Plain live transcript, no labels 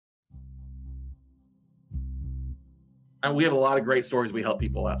And we have a lot of great stories. We help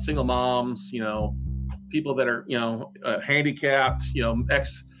people out, single moms, people that are, handicapped,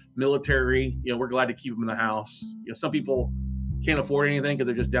 ex-military, we're glad to keep them in the house. Some people can't afford anything because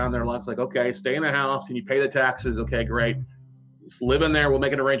they're just down there. It's like, okay, stay in the house and you pay the taxes. Okay, great. Let's live in there. We'll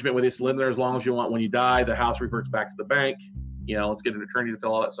make an arrangement with you to live in there as long as you want. When you die, the house reverts back to the bank. Let's get an attorney to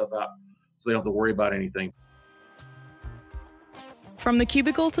fill all that stuff out so they don't have to worry about anything. From the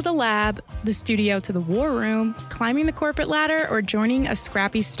cubicle to the lab, the studio to the war room, climbing the corporate ladder, or joining a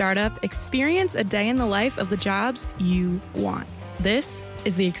scrappy startup, experience a day in the life of the jobs you want. This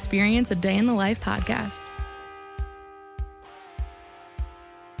is the Experience a Day in the Life podcast.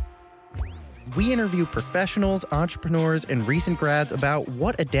 We interview professionals, entrepreneurs, and recent grads about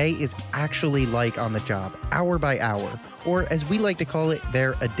what a day is actually like on the job, hour by hour, or as we like to call it,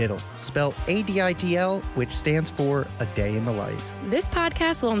 their ADITL, spelled ADITL, which stands for A Day in the Life. This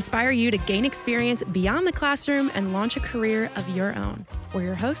podcast will inspire you to gain experience beyond the classroom and launch a career of your own. We're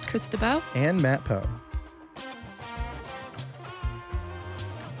your hosts, Chris DeBow and Matt Poe.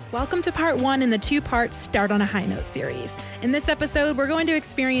 Welcome to part one in the two-part Start on a High Note series. In this episode, we're going to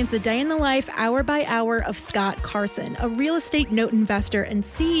experience a day in the life, hour by hour, of Scott Carson, a real estate note investor and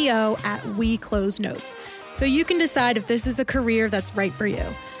CEO at We Close Notes, so you can decide if this is a career that's right for you.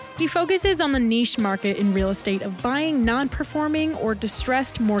 He focuses on the niche market in real estate of buying non-performing or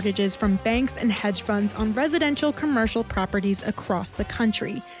distressed mortgages from banks and hedge funds on residential commercial properties across the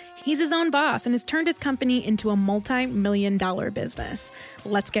country. He's his own boss and has turned his company into a multi-million-dollar business.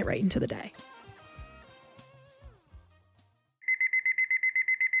 Let's get right into the day.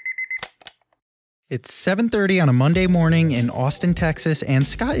 It's 7:30 on a Monday morning in Austin, Texas, and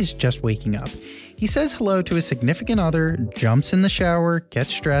Scott is just waking up. He says hello to his significant other, jumps in the shower,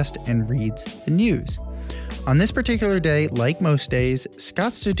 gets dressed, and reads the news. On this particular day, like most days,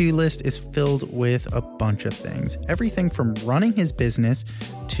 Scott's to-do list is filled with a bunch of things. Everything from running his business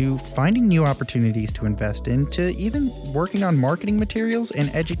to finding new opportunities to invest in to even working on marketing materials and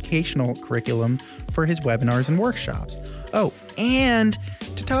educational curriculum for his webinars and workshops. Oh, and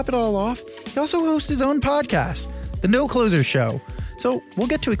to top it all off, he also hosts his own podcast, The Note Closer Show. So we'll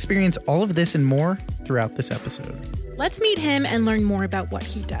get to experience all of this and more throughout this episode. Let's meet him and learn more about what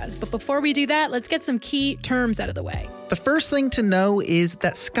he does. But before we do that, let's get some key terms out of the way. The first thing to know is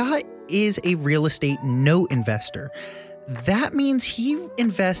that Scott is a real estate note investor. That means he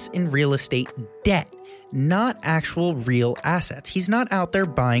invests in real estate debt, not actual real assets. He's not out there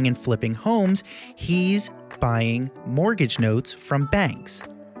buying and flipping homes. He's buying mortgage notes from banks.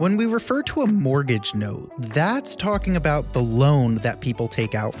 When we refer to a mortgage note, that's talking about the loan that people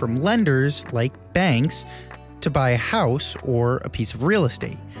take out from lenders like banks to buy a house or a piece of real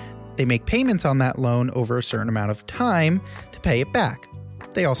estate. They make payments on that loan over a certain amount of time to pay it back.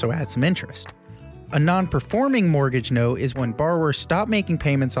 They also add some interest. A non-performing mortgage note is when borrowers stop making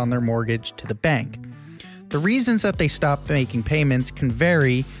payments on their mortgage to the bank. The reasons that they stop making payments can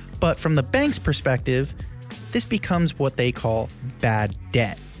vary, but from the bank's perspective, this becomes what they call bad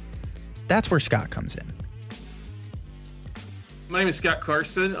debt. That's where Scott comes in. My name is Scott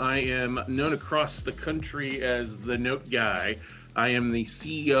Carson. I am known across the country as the Note Guy. I am the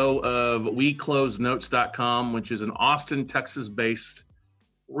CEO of WeCloseNotes.com, which is an Austin, Texas-based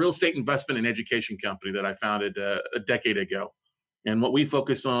real estate investment and education company that I founded a decade ago. And what we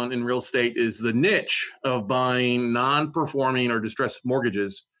focus on in real estate is the niche of buying non-performing or distressed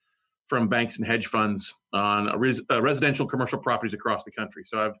mortgages from banks and hedge funds on residential commercial properties across the country.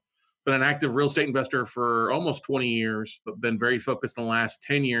 So I've been an active real estate investor for almost 20 years, but been very focused in the last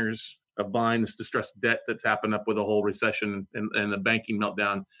 10 years of buying this distressed debt that's happened up with the whole recession and the banking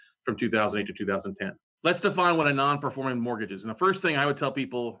meltdown from 2008 to 2010. Let's define what a non-performing mortgage is. And the first thing I would tell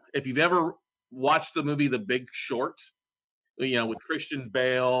people, if you've ever watched the movie The Big Short, with Christian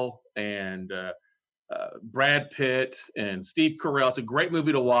Bale and Brad Pitt and Steve Carell, it's a great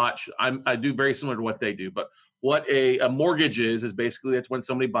movie to watch. I do very similar to what they do, but what a mortgage is basically it's when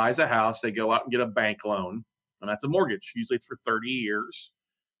somebody buys a house, they go out and get a bank loan, and that's a mortgage. Usually it's for 30 years,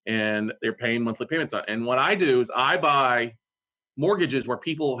 and they're paying monthly payments on it. And what I do is I buy mortgages where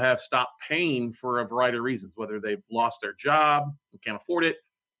people have stopped paying for a variety of reasons, whether they've lost their job and can't afford it,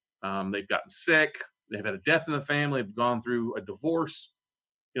 they've gotten sick, they've had a death in the family, they've gone through a divorce.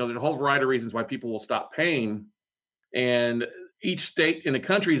 There's a whole variety of reasons why people will stop paying. And each state in the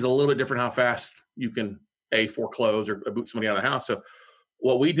country is a little bit different how fast you can foreclose or boot somebody out of the house. So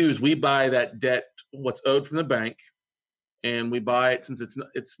what we do is we buy that debt, what's owed from the bank, and we buy it since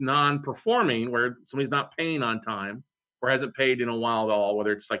it's non-performing, where somebody's not paying on time or hasn't paid in a while at all,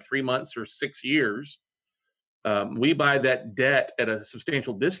 whether it's like 3 months or 6 years. We buy that debt at a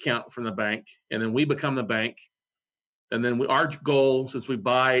substantial discount from the bank, and then we become the bank And then our goal, since we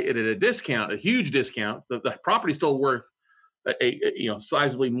buy it at a discount, a huge discount, the property's still worth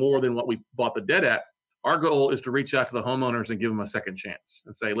sizably more than what we bought the debt at. Our goal is to reach out to the homeowners and give them a second chance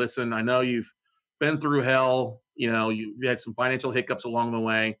and say, listen, I know you've been through hell. You had some financial hiccups along the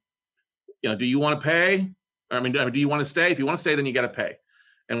way. Do you want to pay? Do you want to stay? If you want to stay, then you got to pay.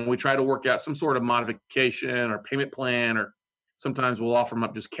 And we try to work out some sort of modification or payment plan, or sometimes we'll offer them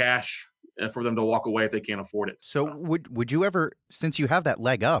up just cash for them to walk away if they can't afford it. So would you ever, since you have that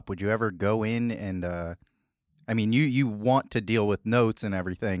leg up, would you ever go in and, you want to deal with notes and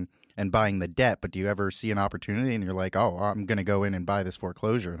everything and buying the debt, but do you ever see an opportunity and you're like, oh, I'm going to go in and buy this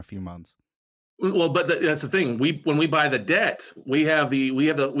foreclosure in a few months? Well, but that's the thing. When we buy the debt, we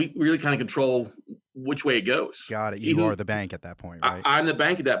really kind of control which way it goes. Got it. You are the bank at that point, right? I'm the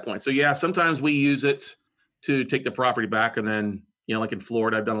bank at that point. So yeah, sometimes we use it to take the property back, and then like in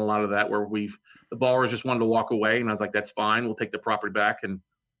Florida, I've done a lot of that where the borrowers just wanted to walk away, and I was like, that's fine. We'll take the property back and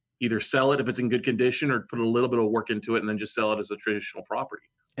either sell it if it's in good condition, or put a little bit of work into it, and then just sell it as a traditional property.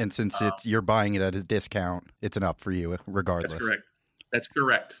 And since you're buying it at a discount, it's an up for you regardless. That's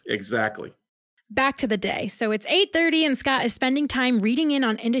correct. Exactly. Back to the day. So it's 8:30 and Scott is spending time reading in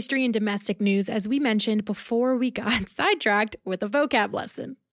on industry and domestic news, as we mentioned before we got sidetracked with a vocab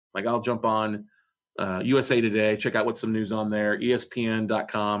lesson. Like I'll jump on USA Today, check out what's some news on there.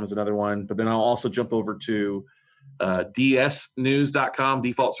 ESPN.com is another one. But then I'll also jump over to DSnews.com,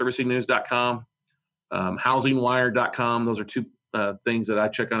 defaultservicingnews.com, housingwire.com. Those are two things that I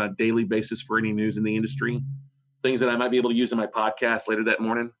check on a daily basis for any news in the industry. Things that I might be able to use in my podcast later that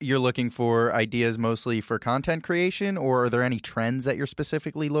morning. You're looking for ideas mostly for content creation, or are there any trends that you're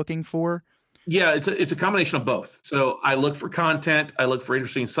specifically looking for? Yeah, it's a combination of both. So I look for content. I look for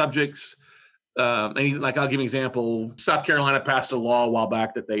interesting subjects. I'll give you an example. South Carolina passed a law a while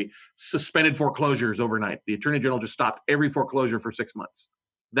back that they suspended foreclosures overnight. The Attorney General just stopped every foreclosure for 6 months.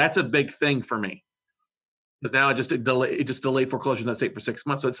 That's a big thing for me. But now it just delayed foreclosures in that state for 6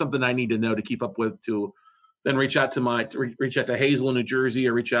 months. So it's something I need to know to keep up with, to then reach out to Hazel in New Jersey,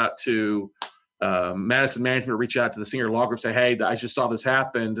 or reach out to Madison Management, or reach out to the senior law group, say, hey, I just saw this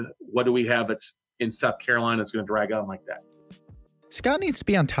happen. What do we have that's in South Carolina that's going to drag on like that? Scott needs to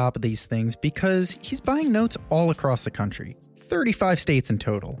be on top of these things because he's buying notes all across the country, 35 states in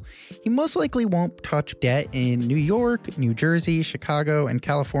total. He most likely won't touch debt in New York, New Jersey, Chicago, and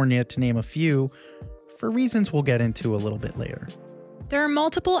California, to name a few, for reasons we'll get into a little bit later. There are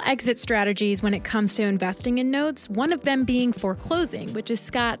multiple exit strategies when it comes to investing in notes, one of them being foreclosing, which is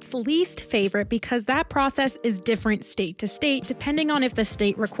Scott's least favorite because that process is different state to state, depending on if the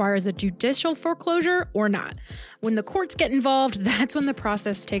state requires a judicial foreclosure or not. When the courts get involved, that's when the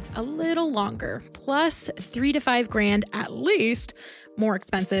process takes a little longer, plus $3,000 to $5,000 at least more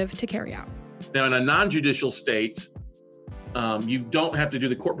expensive to carry out. Now, in a non-judicial state, you don't have to do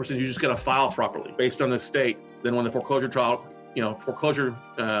the court procedure. You just got to file properly based on the state. Then when the foreclosure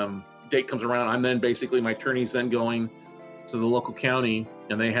date comes around, I'm then basically, my attorney's then going to the local county,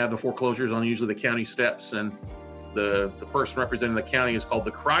 and they have the foreclosures on usually the county steps, and the person representing the county is called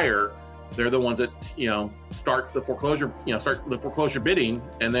the crier. They're the ones that start the foreclosure bidding,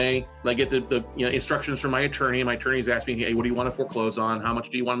 and they get the instructions from my attorney, and my attorney's asking, hey, what do you want to foreclose on? How much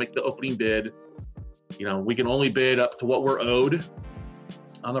do you want to make the opening bid? We can only bid up to what we're owed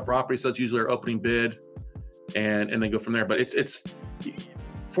on the property, so it's usually our opening bid. And then go from there. But it's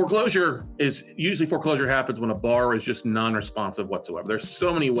foreclosure happens when a borrower is just non-responsive whatsoever. There's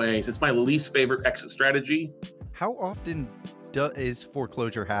so many ways. It's my least favorite exit strategy. How often is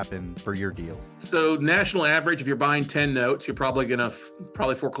foreclosure happen for your deals? So national average, if you're buying 10 notes, you're probably going to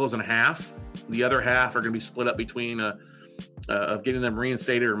foreclose on half. The other half are going to be split up between of getting them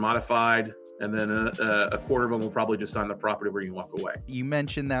reinstated or modified. And then a quarter of them will probably just sign the property where you can walk away. You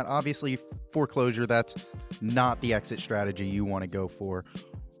mentioned that obviously foreclosure, that's not the exit strategy you want to go for.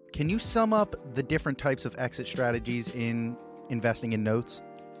 Can you sum up the different types of exit strategies in investing in notes?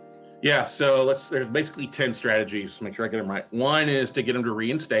 Yeah, so there's basically 10 strategies to make sure I get them right. 1 is to get them to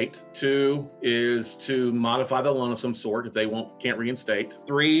reinstate. 2 is to modify the loan of some sort if they can't reinstate.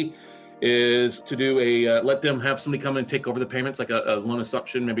 3 is to do let them have somebody come and take over the payments, like a loan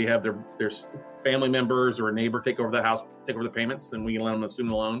assumption, maybe have their family members or a neighbor take over the house, take over the payments, then we can let them assume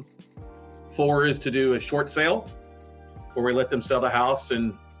the loan. 4 is to do a short sale, where we let them sell the house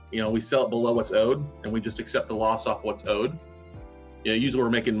and, we sell it below what's owed, and we just accept the loss off what's owed. Usually we're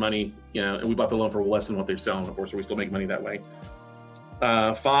making money, and we bought the loan for less than what they're selling, of course, so we still make money that way.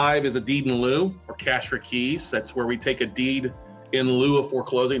 5 is a deed in lieu, or cash for keys. That's where we take a deed in lieu of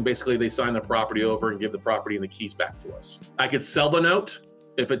foreclosing. Basically, they sign the property over and give the property and the keys back to us. I could sell the note,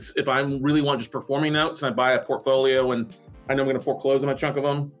 If I really want just performing notes and I buy a portfolio and I know I'm going to foreclose on a chunk of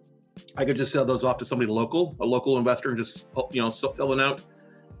them, I could just sell those off to somebody local, a local investor, and just, sell the note.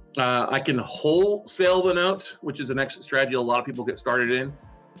 I can wholesale the note, which is an exit strategy a lot of people get started in,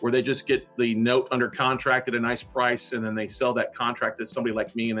 where they just get the note under contract at a nice price, and then they sell that contract to somebody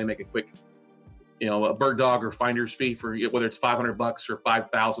like me, and they make a quick, a bird dog or finder's fee for whether it's $500 or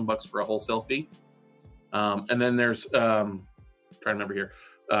 $5,000 for a wholesale fee. And then there's, trying to remember here,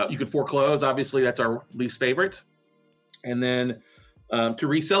 you could foreclose. Obviously, that's our least favorite. And then to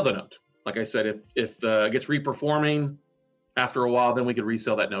resell the note. Like I said, if it gets reperforming after a while, then we could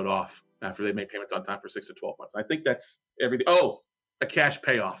resell that note off after they make payments on time for 6 to 12 months. I think that's everything. Oh, a cash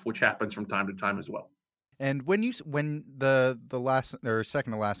payoff, which happens from time to time as well. And when the last or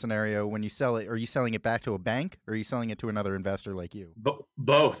second to last scenario, when you sell it, are you selling it back to a bank or are you selling it to another investor like you?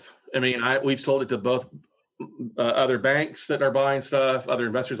 Both. I mean, we've sold it to both other banks that are buying stuff, other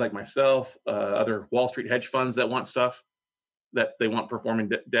investors like myself, other Wall Street hedge funds that want stuff that they want performing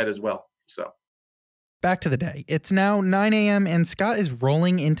debt as well. So back to the day. It's now 9 a.m. and Scott is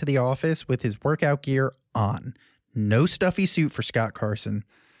rolling into the office with his workout gear on. No stuffy suit for Scott Carson.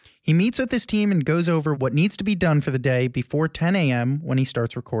 He meets with his team and goes over what needs to be done for the day before 10 a.m. when he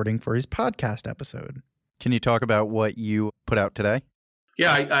starts recording for his podcast episode. Can you talk about what you put out today?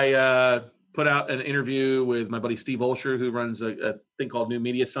 Yeah, I put out an interview with my buddy Steve Olsher, who runs a thing called New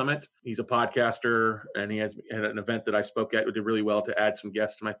Media Summit. He's a podcaster, and he had an event that I spoke at. We did really well to add some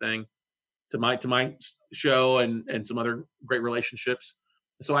guests to my thing, to my show, and some other great relationships.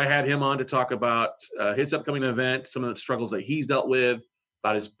 So I had him on to talk about his upcoming event, some of the struggles that he's dealt with,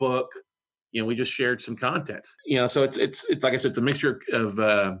 about his book. We just shared some content. So it's like I said, it's a mixture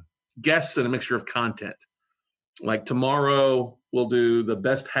of guests and a mixture of content. Like tomorrow, we'll do the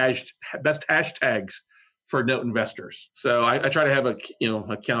best hashtags for note investors. So I try to have a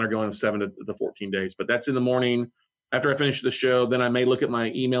counter going of 7 to 14 days, but that's in the morning. After I finish the show, then I may look at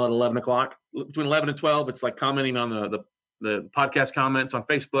my email at 11 o'clock. Between 11 and 12, it's like commenting on the podcast comments on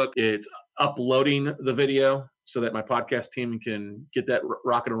Facebook. It's uploading the video so that my podcast team can get that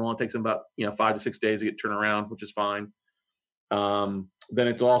rocking and rolling. It takes them about 5 to 6 days to get turned around, which is fine. Then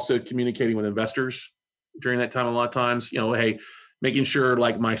it's also communicating with investors during that time. A lot of times, hey, making sure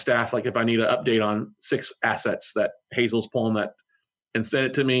like my staff, like if I need an update on 6 assets that Hazel's pulling that and send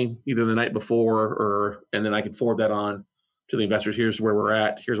it to me either the night before and then I can forward that on to the investors. Here's where we're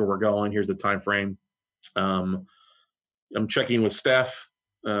at. Here's where we're going. Here's the time frame. I'm checking with Steph,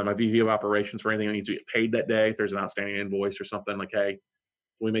 my VP of operations, for anything that needs to get paid that day. If there's an outstanding invoice or something, like, hey, can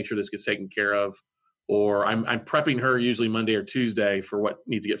we make sure this gets taken care of? Or I'm prepping her usually Monday or Tuesday for what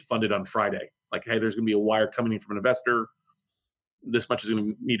needs to get funded on Friday. Like, hey, there's going to be a wire coming in from an investor. This much is going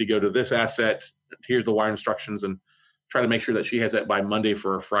to need to go to this asset. Here's the wire instructions, and try to make sure that she has that by Monday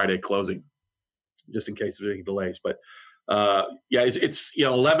for a Friday closing, just in case there's any delays. But it's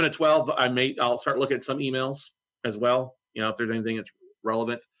 11 to 12. I'll start looking at some emails as well. If there's anything that's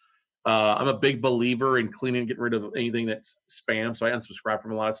relevant. I'm a big believer in cleaning and getting rid of anything that's spam. So I unsubscribe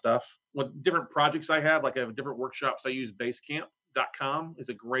from a lot of stuff. With different projects I have have different workshops. I use Basecamp.com. It's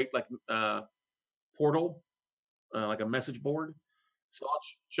a great portal, like a message board. So I'll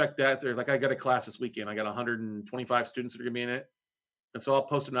check that. There's I got a class this weekend. I got 125 students that are going to be in it. And so I'll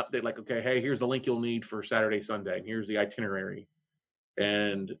post an update like, okay, hey, here's the link you'll need for Saturday, Sunday. And here's the itinerary.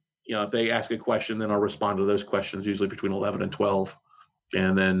 And, if they ask a question, then I'll respond to those questions, usually between 11 and 12.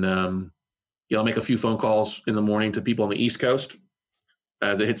 And then, I'll make a few phone calls in the morning to people on the East Coast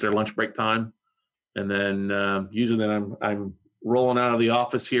as it hits their lunch break time. And then usually then I'm rolling out of the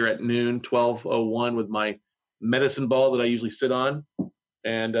office here at noon, 12:01, with my medicine ball that I usually sit on,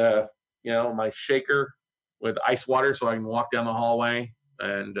 and my shaker with ice water so I can walk down the hallway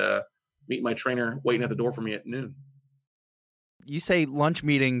and meet my trainer waiting at the door for me at noon. You say lunch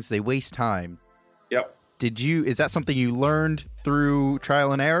meetings, they waste time. Yep. Is that something you learned through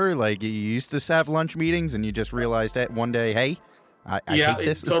trial and error? Like, you used to have lunch meetings and you just realized that one day, hey, I hate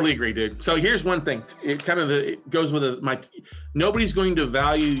this? Totally agree, dude. So here's one thing. It goes with nobody's going to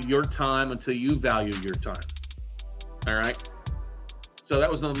value your time until you value your time. All right. So that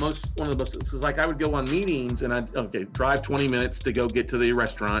was one of the most, this is like I would go on meetings and I'd drive 20 minutes to go get to the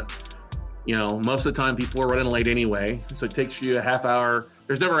restaurant. Most of the time people are running late anyway. So it takes you a half hour.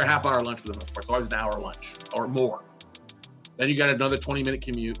 There's never a half hour lunch for the most part. It's always an hour lunch or more. Then you got another 20-minute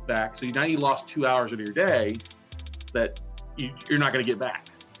commute back. So now you lost 2 hours of your day that you're not going to get back.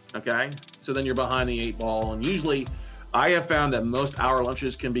 Okay. So then you're behind the 8 ball. And usually I have found that most hour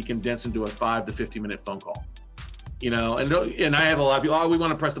lunches can be condensed into a 5 to 15-minute phone call. And I have a lot of people, we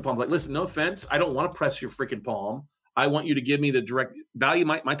want to press the palm. Like, listen, no offense. I don't want to press your freaking palm. I want you to give me the direct value.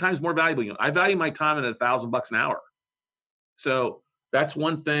 My time is more valuable. I value my time at $1,000 an hour. So that's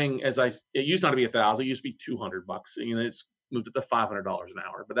one thing. It used not to be 1,000. It used to be $200. It's moved it to $500 an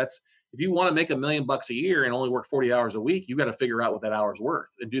hour. But that's, if you want to make $1 million a year and only work 40 hours a week, you got to figure out what that hour's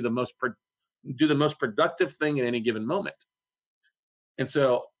worth and do the most productive thing at any given moment. And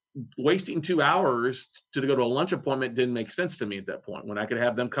so wasting 2 hours to go to a lunch appointment didn't make sense to me at that point. When I could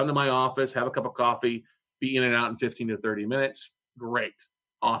have them come to my office, have a cup of coffee, be in and out in 15 to 30 minutes. Great.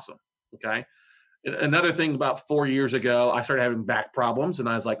 Awesome. Okay. Another thing, about 4 years ago, I started having back problems, and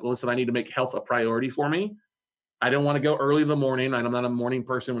I was like, listen, I need to make health a priority for me. I don't want to go early in the morning. I'm not a morning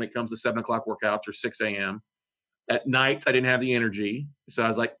person when it comes to 7 o'clock workouts or 6 a.m. At night, I didn't have the energy. So I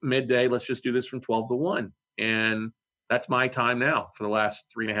was like, midday, let's just do this from 12 to 1. And that's my time now for the last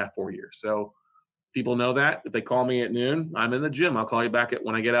 3.5, 4 years. So people know that. If they call me at noon, I'm in the gym. I'll call you back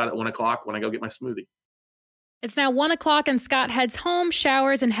when I get out at 1 o'clock when I go get my smoothie. It's now 1 o'clock and Scott heads home,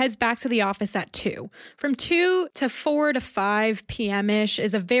 showers, and heads back to the office at 2. From 2 to 4 to 5 p.m.-ish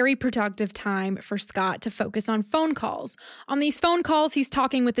is a very productive time for Scott to focus on phone calls. On these phone calls, he's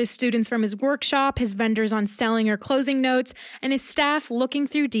talking with his students from his workshop, his vendors on selling or closing notes, and his staff looking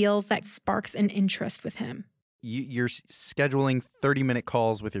through deals that sparks an interest with him. You're scheduling 30-minute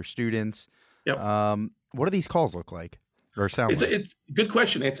calls with your students. Yep. What do these calls look like or sound like? It's a good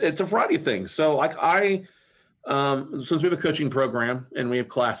question. It's a variety of things. So like since we have a coaching program and we have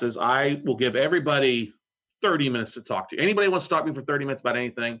classes, I will give everybody 30 minutes to talk to. Anybody wants to talk to me for 30 minutes about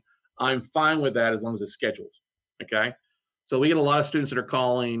anything, I'm fine with that as long as it's scheduled. Okay. So we get a lot of students that are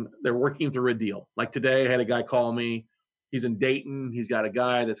calling, they're working through a deal. Like today, I had a guy call me. He's in Dayton. He's got a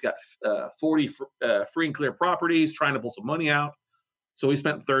guy that's got 40 free and clear properties, trying to pull some money out. So we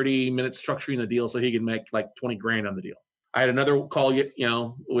spent 30 minutes structuring the deal so he can make like 20 grand on the deal. I had another call,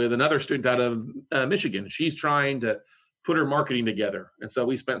 with another student out of Michigan. She's trying to put her marketing together. And so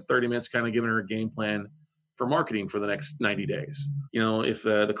we spent 30 minutes kind of giving her a game plan for marketing for the next 90 days. If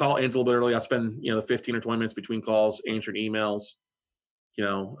the call ends a little bit early, I'll spend, the 15 or 20 minutes between calls, answering emails.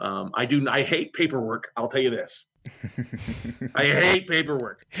 I hate paperwork. I'll tell you this. I hate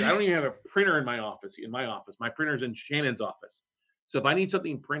paperwork. I don't even have a printer in my office. My printer's in Shannon's office. So if I need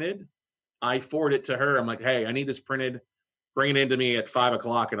something printed, I forward it to her. I'm like, hey, I need this printed. Bring it into me at 5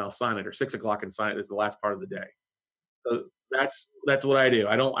 o'clock and I'll sign it, or 6 o'clock and sign it as the last part of the day. So that's what I do.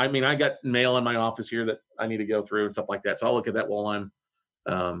 I got mail in my office here that I need to go through and stuff like that. So I'll look at that while I'm,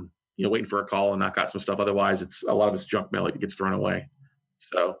 waiting for a call and knock out some stuff. Otherwise, a lot of it's junk mail that gets thrown away.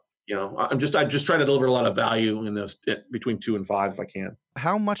 So, I just try to deliver a lot of value in those between 2 and 5 if I can.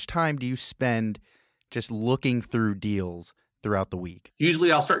 How much time do you spend just looking through deals throughout the week?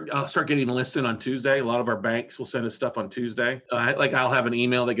 Usually I'll start getting listed on Tuesday. A lot of our banks will send us stuff on Tuesday. I'll have an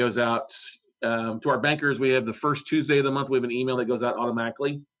email that goes out to our bankers. We have the first Tuesday of the month. We have an email that goes out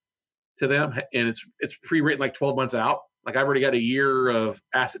automatically to them, and it's pre-written like 12 months out. Like I've already got a year of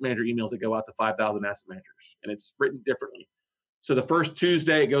asset manager emails that go out to 5,000 asset managers, and it's written differently. So the first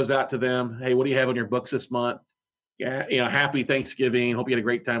Tuesday it goes out to them. Hey, what do you have on your books this month? Yeah, happy Thanksgiving. Hope you had a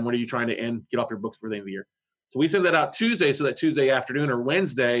great time. What are you trying to get off your books for the end of the year? So we send that out Tuesday, so that Tuesday afternoon or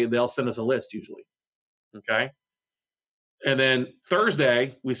Wednesday, they'll send us a list usually. Okay. And then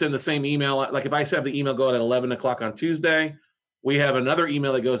Thursday, we send the same email. Like if I have the email go out at 11 o'clock on Tuesday, we have another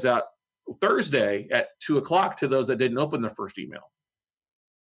email that goes out Thursday at 2 o'clock to those that didn't open their first email.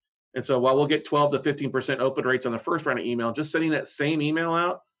 And so while we'll get 12 to 15% open rates on the first round of email, just sending that same email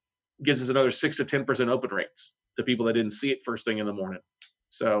out gives us another 6 to 10% open rates to people that didn't see it first thing in the morning.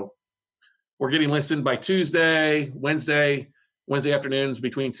 So we're getting listed by Tuesday, Wednesday afternoons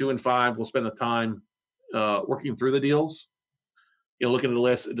between 2 and 5. We'll spend the time working through the deals. Looking at the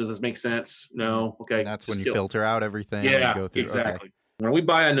list. Does this make sense? No. Okay. And that's when you filter out everything. Yeah, and go through. Exactly. Okay. When we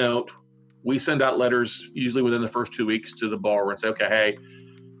buy a note, we send out letters usually within the first 2 weeks to the borrower and say, okay, hey,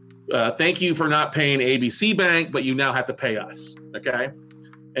 thank you for not paying ABC Bank, but you now have to pay us. Okay.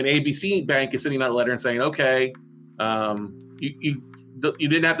 And ABC Bank is sending out a letter and saying, okay, you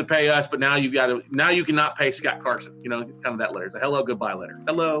didn't have to pay us, but now you cannot pay Scott Carson. Kind of that letter. It's a hello, goodbye letter.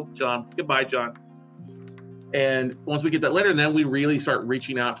 Hello, John. Goodbye, John. And once we get that letter, then we really start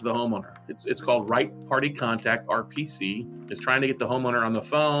reaching out to the homeowner. It's called Right Party Contact, RPC. It's trying to get the homeowner on the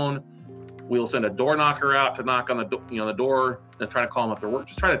phone. We'll send a door knocker out to knock on the door and try to call them up their work.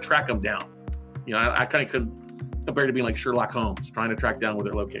 Just try to track them down. I kind of compare it to being like Sherlock Holmes, trying to track down where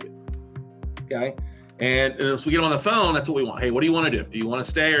they're located. Okay. And as we get them on the phone, that's what we want. Hey, what do you want to do? Do you want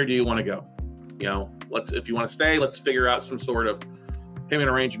to stay or do you want to go? If you want to stay, let's figure out some sort of payment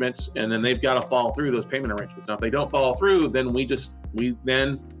arrangements, and then they've got to follow through those payment arrangements. Now, if they don't follow through, then we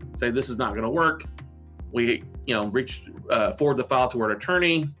then say this is not going to work. We forward the file to our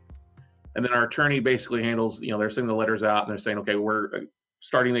attorney, and then our attorney basically handles, they're sending the letters out and they're saying, okay, we're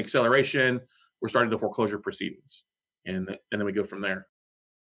starting the acceleration, we're starting the foreclosure proceedings, and then we go from there.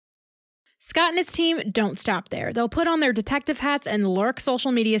 Scott and his team don't stop there. They'll put on their detective hats and lurk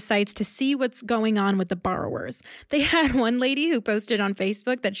social media sites to see what's going on with the borrowers. They had one lady who posted on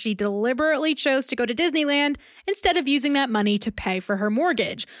Facebook that she deliberately chose to go to Disneyland instead of using that money to pay for her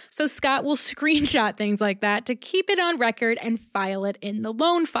mortgage. So Scott will screenshot things like that to keep it on record and file it in the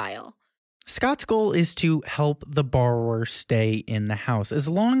loan file. Scott's goal is to help the borrower stay in the house as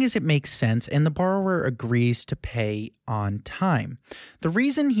long as it makes sense and the borrower agrees to pay on time. The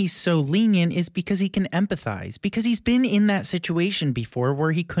reason he's so lenient is because he can empathize, because he's been in that situation before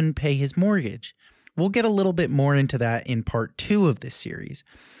where he couldn't pay his mortgage. We'll get a little bit more into that in part 2 of this series.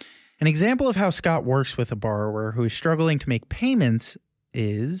 An example of how Scott works with a borrower who is struggling to make payments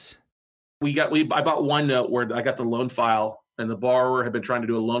is... I bought one note where I got the loan file, and the borrower had been trying to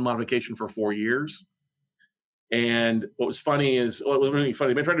do a loan modification for 4 years. And what was funny is, well, it was really funny.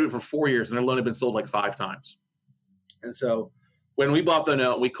 They've been trying to do it for 4 years, and their loan had been sold like 5 times. And so when we bought the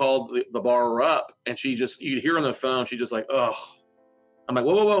note, we called the borrower up, and you'd hear on the phone, she's just like, oh. I'm like,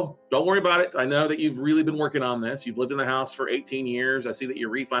 whoa, don't worry about it. I know that you've really been working on this. You've lived in the house for 18 years. I see that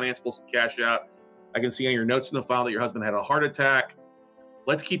you're refinanceable, some cash out. I can see on your notes in the file that your husband had a heart attack.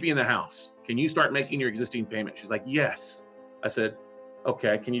 Let's keep you in the house. Can you start making your existing payment? She's like, yes. I said,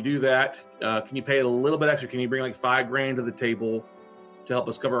 okay, can you do that? Can you pay a little bit extra? Can you bring like $5,000 to the table to help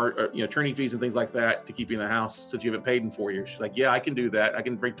us cover our attorney fees and things like that to keep you in the house since you haven't paid in 4 years? She's like, yeah, I can do that. I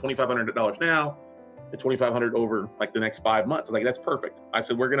can bring $2,500 now and $2,500 over like the next 5 months. I'm like, that's perfect. I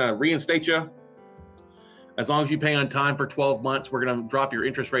said, we're going to reinstate you. As long as you pay on time for 12 months, we're going to drop your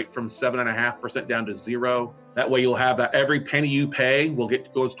interest rate from 7.5% down to 0. That way you'll have that every penny you pay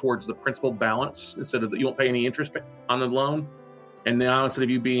goes towards the principal balance instead of you won't pay any interest on the loan. And now instead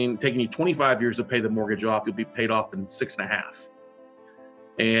of taking you 25 years to pay the mortgage off, you'll be paid off in 6.5.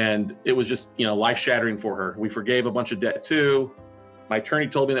 And it was just, life shattering for her. We forgave a bunch of debt too. My attorney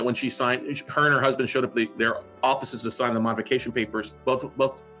told me that when she signed, her and her husband showed up at their offices to sign the modification papers. Both of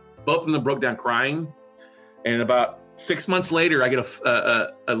them broke down crying. And about 6 months later, I get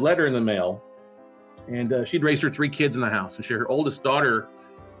a letter in the mail, and she'd raised her 3 kids in the house. And her oldest daughter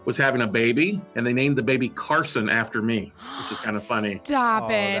was having a baby, and they named the baby Carson after me, which is kind of funny. Stop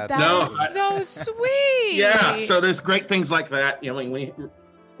it. That's so sweet. Yeah. So there's great things like that.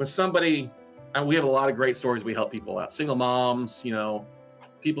 When somebody, and we have a lot of great stories. We help people out, single moms,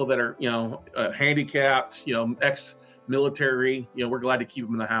 people that are, handicapped, ex-military, we're glad to keep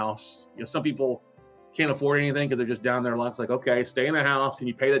them in the house. Some people can't afford anything because they're just down there. It's like, okay, stay in the house and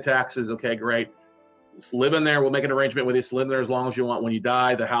you pay the taxes. Okay, great. Let's live in there. We'll make an arrangement with you. Live in there as long as you want. When you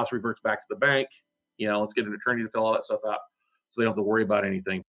die, the house reverts back to the bank. Let's get an attorney to fill all that stuff out so they don't have to worry about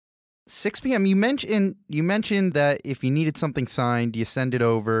anything. 6 p.m. You mentioned that if you needed something signed, you send it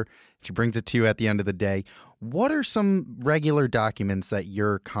over. She brings it to you at the end of the day. What are some regular documents that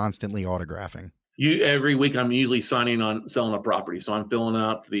you're constantly autographing? Every week, I'm usually signing on selling a property. So I'm filling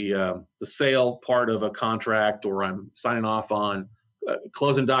out the sale part of a contract, or I'm signing off on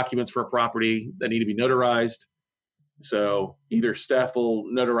closing documents for a property that need to be notarized. So either Steph will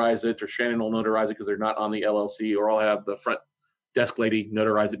notarize it or Shannon will notarize it because they're not on the LLC, or I'll have the front desk lady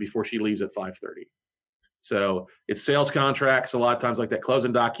notarize it before she leaves at 5:30. So it's sales contracts, a lot of times like that,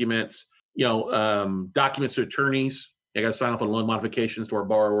 closing documents, documents to attorneys. I got to sign off on loan modifications to our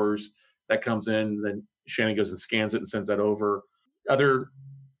borrowers. That comes in, then Shannon goes and scans it and sends that over. Other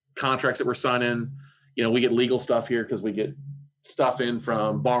contracts that we're signing, we get legal stuff here because we get stuff in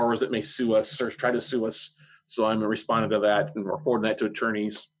from borrowers that may sue us or try to sue us. So I'm responding to that and we're forwarding that to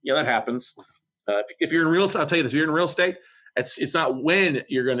attorneys. That happens. If you're in real estate, I'll tell you this, if you're in real estate, it's not when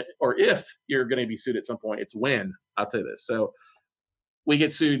you're going to, or if you're going to be sued at some point, it's when. I'll tell you this. So we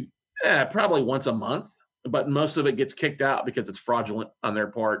get sued probably once a month, but most of it gets kicked out because it's fraudulent on their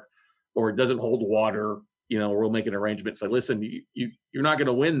part, or it doesn't hold water. We'll make an arrangement. Say, listen, you're not going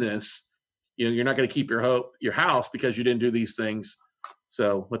to win this. You're not going to keep your house because you didn't do these things.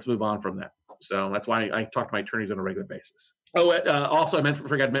 So let's move on from that. So that's why I talk to my attorneys on a regular basis. Oh, also, I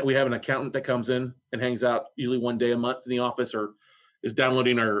forgot to mention, we have an accountant that comes in and hangs out usually one day a month in the office, or is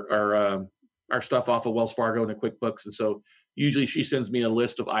downloading our stuff off of Wells Fargo and the QuickBooks. And so usually she sends me a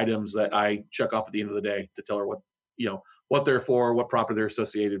list of items that I check off at the end of the day to tell her what they're for, what property they're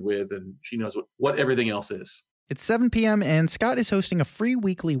associated with, and she knows what everything else is. It's 7 p.m. and Scott is hosting a free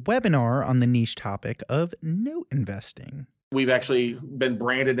weekly webinar on the niche topic of note investing. We've actually been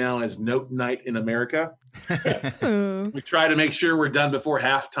branded now as Note Night in America. We try to make sure we're done before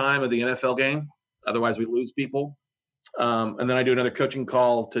halftime of the NFL game. Otherwise, we lose people. And then I do another coaching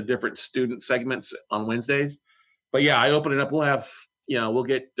call to different student segments on Wednesdays. But yeah, I open it up. We'll have, we'll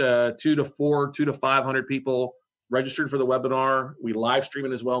get 200 to 500 people registered for the webinar. We live stream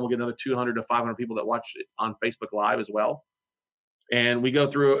it as well. And we'll get another 200 to 500 people that watch it on Facebook Live as well. And we go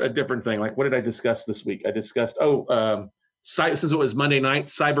through a different thing. Like, what did I discuss this week? I discussed, since it was Monday night,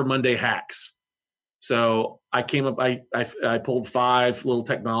 Cyber Monday hacks. So I came up, I pulled 5 little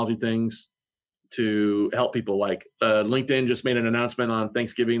technology things to help people. Like LinkedIn just made an announcement on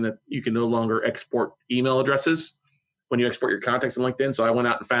Thanksgiving that you can no longer export email addresses when you export your contacts in LinkedIn. So I went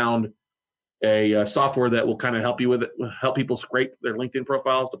out and found a software that will kind of help you with it, help people scrape their LinkedIn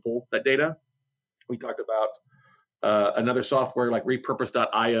profiles to pull that data. We talked about another software like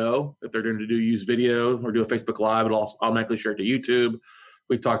repurpose.io. If they're going to use video or do a Facebook Live, it'll automatically share it to YouTube.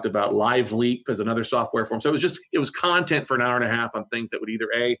 We talked about Live Leap as another software for them. So it was content for an hour and a half on things that would either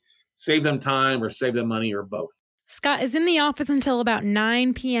save them time or save them money or both. Scott is in the office until about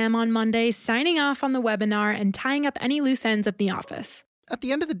 9 p.m. on Monday, signing off on the webinar and tying up any loose ends at the office. At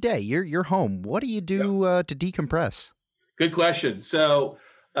the end of the day, you're home. What do you do to decompress? Good question. So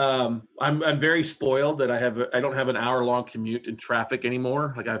I'm very spoiled that I don't have an hour-long commute in traffic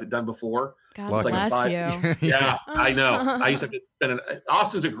anymore like I've done before. God bless you. Yeah, I know. I used to spend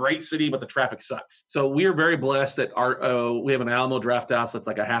Austin's a great city, but the traffic sucks. So we are very blessed that we have an Alamo Draft House that's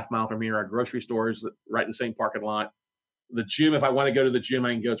like a half mile from here. Our grocery store is right in the same parking lot. The gym, if I want to go to the gym,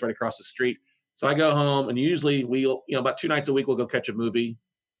 I can go. It's right across the street. So I go home, and usually we'll, about 2 nights a week, we'll go catch a movie,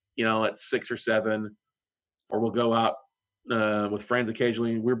 at 6 or 7, or we'll go out with friends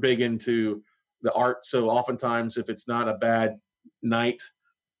occasionally. We're big into the art, so oftentimes if it's not a bad night,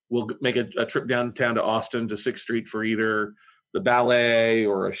 we'll make a trip downtown to Austin to 6th Street for either the ballet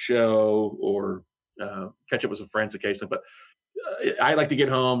or a show or catch up with some friends occasionally. But I like to get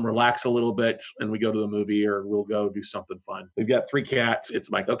home, relax a little bit, and we go to the movie or we'll go do something fun. We've got 3 cats.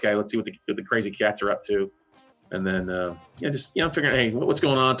 It's like, okay, let's see what the crazy cats are up to. And then, just figuring out, hey, what's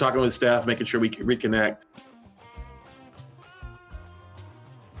going on, talking with staff, making sure we can reconnect.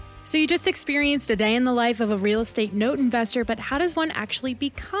 So you just experienced a day in the life of a real estate note investor, but how does one actually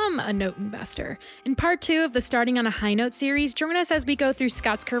become a note investor? In part 2 of the Starting on a High Note series, join us as we go through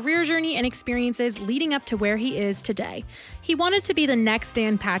Scott's career journey and experiences leading up to where he is today. He wanted to be the next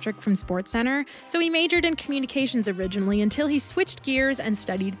Dan Patrick from SportsCenter, so he majored in communications originally until he switched gears and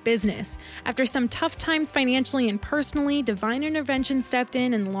studied business. After some tough times financially and personally, divine intervention stepped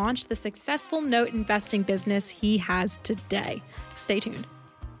in and launched the successful note investing business he has today. Stay tuned.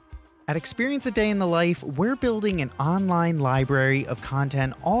 At Experience a Day in the Life, we're building an online library of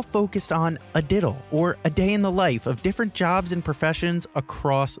content all focused on a diddle, or a day in the life of different jobs and professions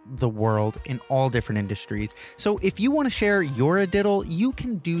across the world in all different industries. So if you want to share your adiddle, you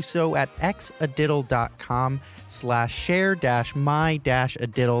can do so at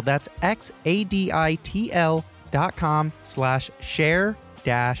xadiddle.com/share-my-adiddle. That's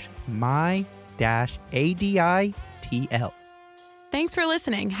xadiddle.com/share-my-adiddle. Thanks for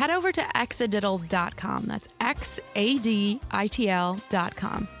listening. Head over to xadiddle.com. That's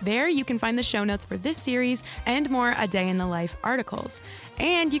xadiddle.com. There you can find the show notes for this series and more A Day in the Life articles.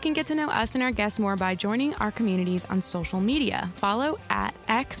 And you can get to know us and our guests more by joining our communities on social media. Follow at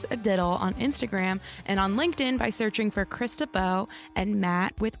xadiddle on Instagram and on LinkedIn by searching for Krista Bowe and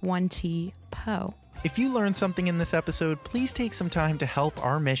Matt with 1T Poe. If you learned something in this episode, please take some time to help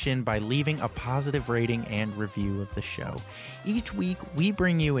our mission by leaving a positive rating and review of the show. Each week, we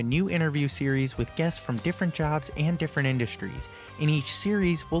bring you a new interview series with guests from different jobs and different industries. In each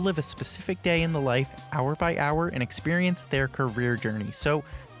series, we'll live a specific day in the life, hour by hour, and experience their career journey. So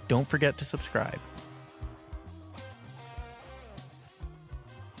don't forget to subscribe.